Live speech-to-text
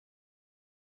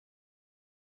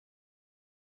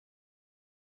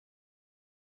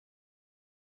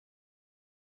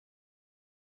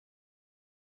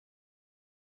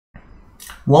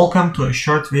Welcome to a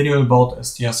short video about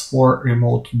STS4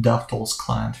 Remote DevTools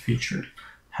client feature.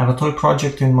 I have a toy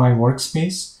project in my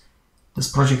workspace. This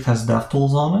project has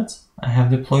DevTools on it. I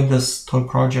have deployed this toy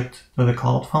project to the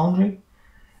Cloud Foundry,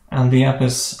 and the app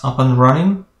is up and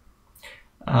running.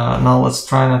 Now let's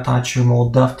try and attach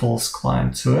Remote DevTools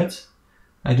client to it.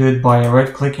 I do it by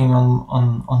right-clicking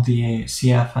on the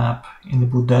CF app in the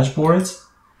boot dashboard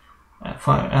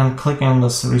and clicking on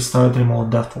this Restart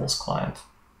Remote DevTools client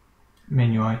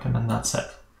menu item, and that's it.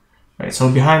 Right, so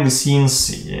behind the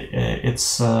scenes,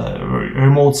 it's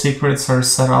remote secrets are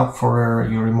set up for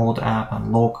your remote app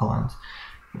and local and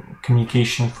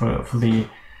communication for the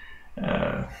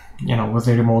with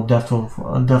the remote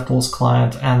DevTools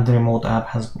client, and the remote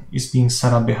app is being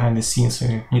set up behind the scenes, so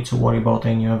you don't need to worry about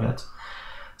any of it.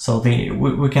 So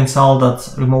we can tell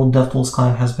that remote DevTools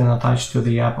client has been attached to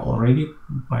the app already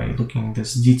by looking at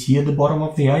this DT at the bottom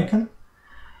of the icon.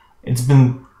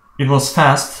 It was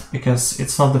fast because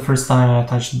it's not the first time I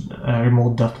attached a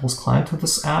remote DevTools client to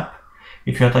this app.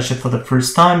 If you attach it for the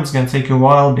first time, it's going to take a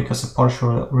while because a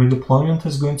partial redeployment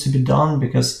is going to be done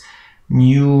because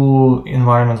new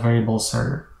environment variables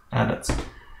are added.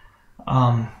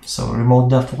 So remote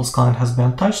DevTools client has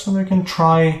been attached, and we can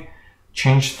try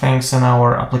change things in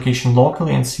our application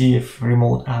locally and see if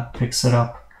remote app picks it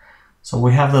up. So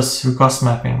we have this request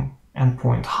mapping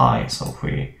endpoint high. So if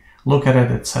we look at it,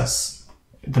 it says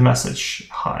the message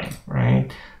hi,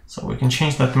 right? So we can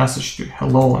change that message to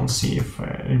hello and see if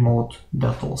remote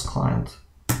DevTools client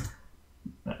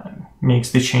makes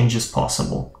the changes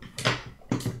possible.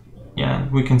 Yeah,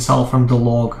 we can tell from the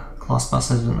log class pass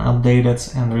has been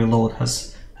updated and reload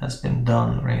has been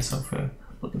done, right? So if we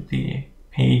look at the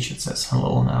page, it says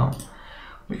hello now.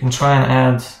 We can try and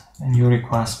add a new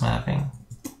request mapping.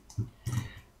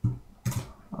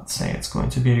 Let's say it's going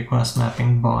to be request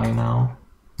mapping by now.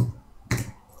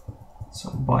 So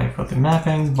by for the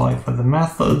mapping, by for the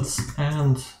methods,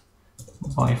 and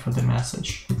by for the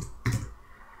message.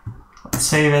 Let's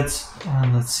save it,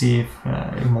 and let's see if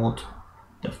remote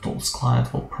DevTools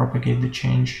client will propagate the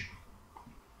change.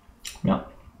 Yeah.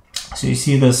 So you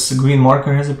see this green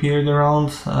marker has appeared around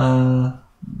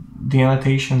the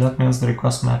annotation. That means the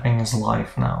request mapping is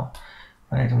live now,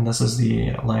 right? And this is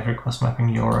the live request mapping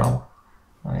URL,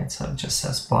 right? So it just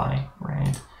says bye,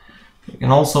 right? You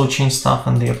can also change stuff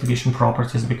in the application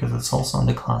properties because it's also on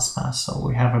the class pass. So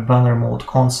we have a banner mode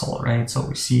console, right? So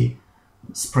we see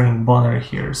Spring banner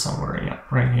here somewhere, yeah,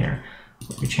 right here.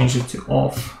 If we change it to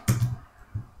off,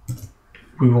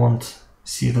 we won't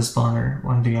see this banner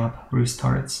when the app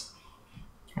restarts.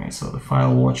 Okay, so the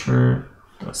file watcher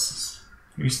does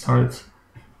restart,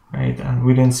 right? And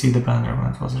we didn't see the banner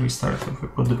when it was restarted. If we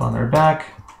put the banner back,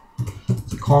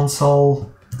 the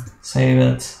console, save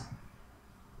it,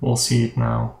 we'll see it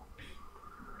now.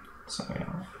 So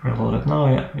yeah, reload it now.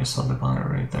 Yeah, you saw the banner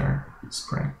right there,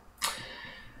 Spring.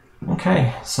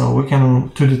 Okay, so we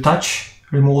can, to detach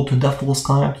remote to DevTools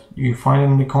client, you find it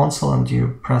in the console and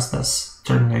you press this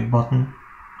terminate button,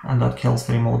 and that kills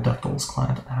the remote DevTools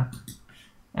client app.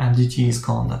 And DT is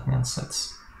gone, that means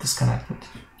it's disconnected.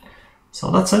 So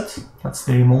that's it. That's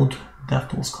the remote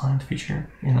DevTools client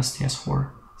feature in STS4.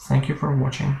 Thank you for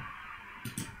watching.